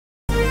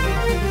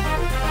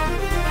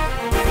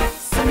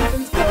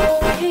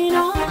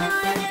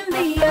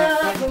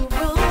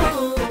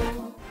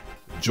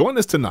Join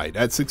us tonight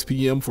at 6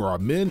 p.m. for our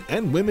Men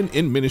and Women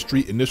in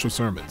Ministry initial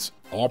sermons.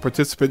 All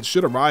participants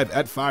should arrive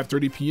at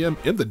 5:30 p.m.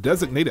 in the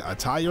designated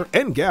attire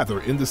and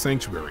gather in the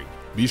sanctuary.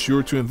 Be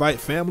sure to invite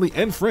family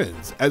and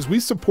friends as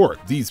we support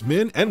these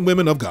men and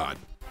women of God.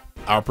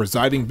 Our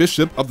presiding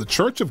bishop of the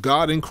Church of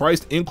God in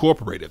Christ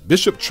Incorporated,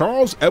 Bishop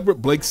Charles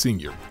Edward Blake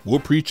Sr., will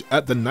preach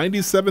at the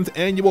 97th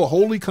Annual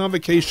Holy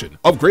Convocation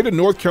of Greater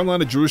North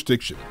Carolina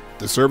Jurisdiction.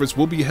 The service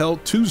will be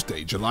held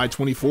Tuesday, July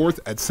 24th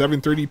at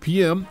 7:30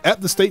 p.m. at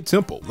the State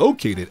Temple,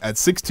 located at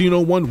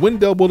 1601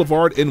 Wendell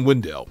Boulevard in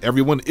Wendell.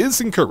 Everyone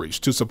is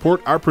encouraged to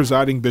support our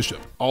presiding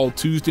bishop. All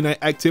Tuesday night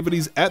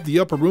activities at the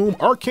Upper Room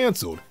are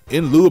canceled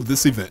in lieu of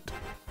this event.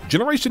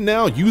 Generation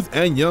Now Youth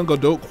and Young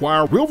Adult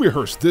Choir will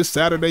rehearse this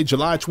Saturday,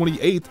 July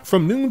 28th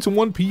from noon to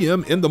 1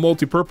 p.m. in the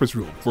Multipurpose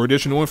Room. For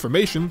additional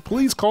information,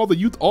 please call the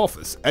youth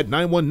office at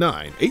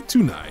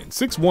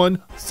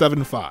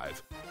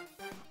 919-829-6175.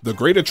 The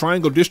Greater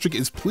Triangle District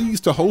is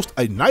pleased to host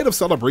a night of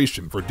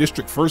celebration for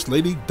District First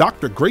Lady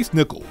Dr. Grace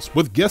Nichols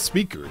with guest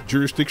speaker,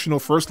 Jurisdictional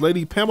First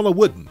Lady Pamela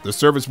Wooden. The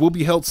service will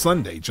be held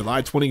Sunday,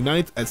 July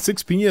 29th at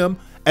 6 p.m.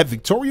 at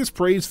Victorious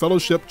Praise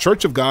Fellowship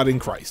Church of God in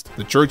Christ.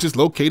 The church is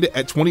located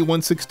at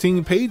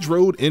 2116 Page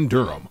Road in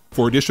Durham.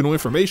 For additional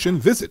information,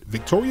 visit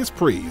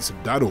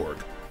victoriouspraise.org.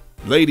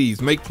 Ladies,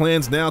 make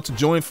plans now to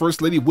join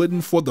First Lady Wooden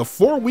for the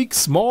 4-week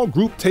small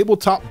group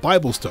tabletop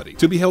Bible study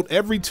to be held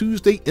every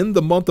Tuesday in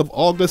the month of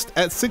August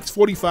at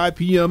 6:45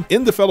 p.m.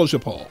 in the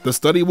Fellowship Hall. The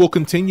study will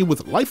continue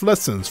with life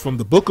lessons from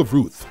the Book of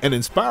Ruth, an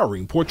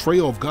inspiring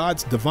portrayal of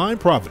God's divine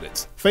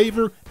providence,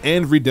 favor,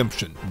 and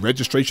redemption.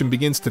 Registration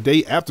begins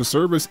today after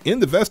service in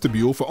the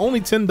vestibule for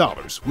only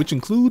 $10, which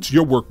includes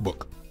your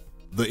workbook.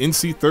 The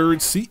NC 3rd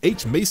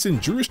C.H.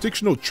 Mason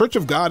Jurisdictional Church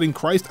of God in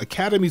Christ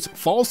Academy's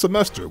fall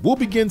semester will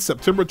begin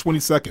September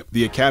 22nd.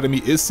 The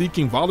Academy is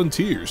seeking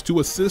volunteers to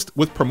assist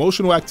with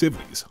promotional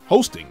activities,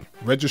 hosting,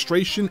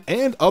 registration,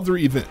 and other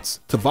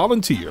events. To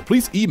volunteer,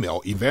 please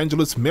email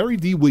Evangelist Mary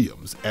D.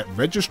 Williams at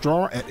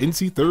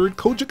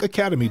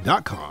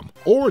registrar@nc3rdkojikacademy.com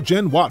or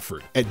Jen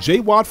Watford at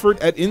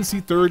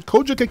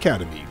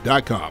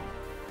jwatford@nc3rdkojikacademy.com.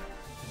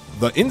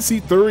 The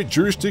NC 3rd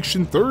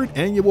Jurisdiction 3rd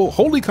Annual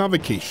Holy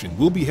Convocation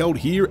will be held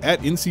here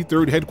at NC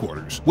 3rd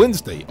headquarters,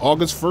 Wednesday,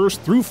 August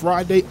 1st through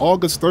Friday,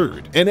 August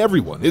 3rd, and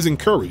everyone is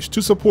encouraged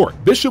to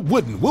support. Bishop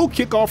Wooden will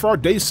kick off our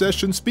day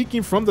session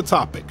speaking from the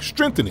topic,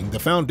 Strengthening the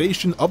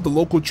Foundation of the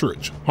Local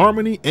Church,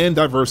 Harmony and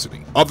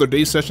Diversity. Other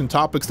day session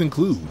topics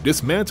include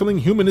Dismantling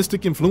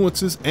Humanistic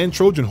Influences and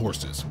Trojan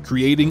Horses,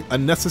 Creating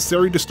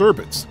Unnecessary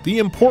Disturbance, The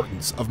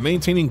Importance of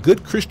Maintaining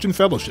Good Christian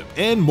Fellowship,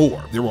 and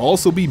more. There will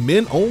also be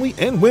men-only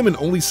and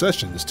women-only sessions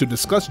to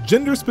discuss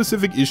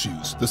gender-specific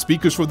issues. The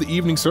speakers for the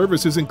evening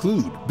services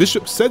include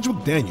Bishop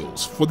Sedgwick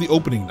Daniels for the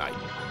opening night.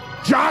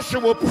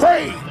 Joshua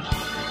prayed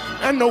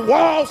and the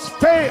walls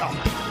fell.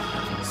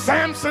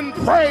 Samson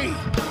prayed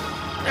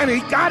and he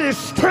got his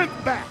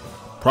strength back.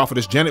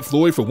 Prophetess Janet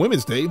Floyd for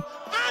Women's Day.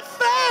 I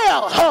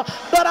fell,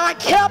 but I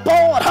kept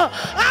on.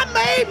 I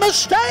made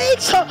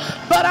mistakes,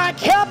 but I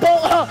kept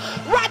on.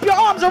 Wrap your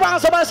arms around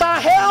somebody, so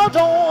I held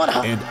on.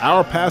 And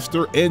our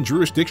pastor and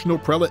jurisdictional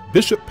prelate,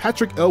 Bishop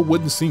Patrick L.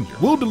 Wooden Sr.,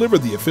 will deliver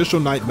the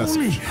official night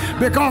message.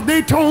 Because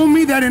they told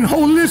me that in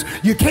holiness,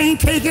 you can't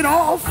take it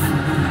off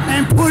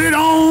and put it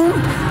on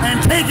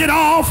and take it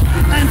off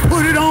and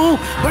put it on,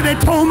 but they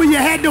told me you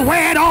had to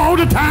wear it all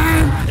the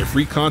time. A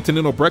free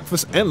continental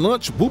breakfast and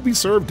lunch will be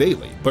served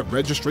daily, but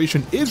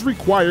registration is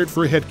required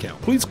for a head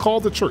count. Please call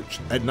the church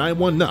at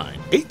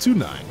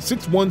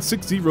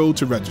 919-829-6160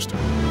 to register.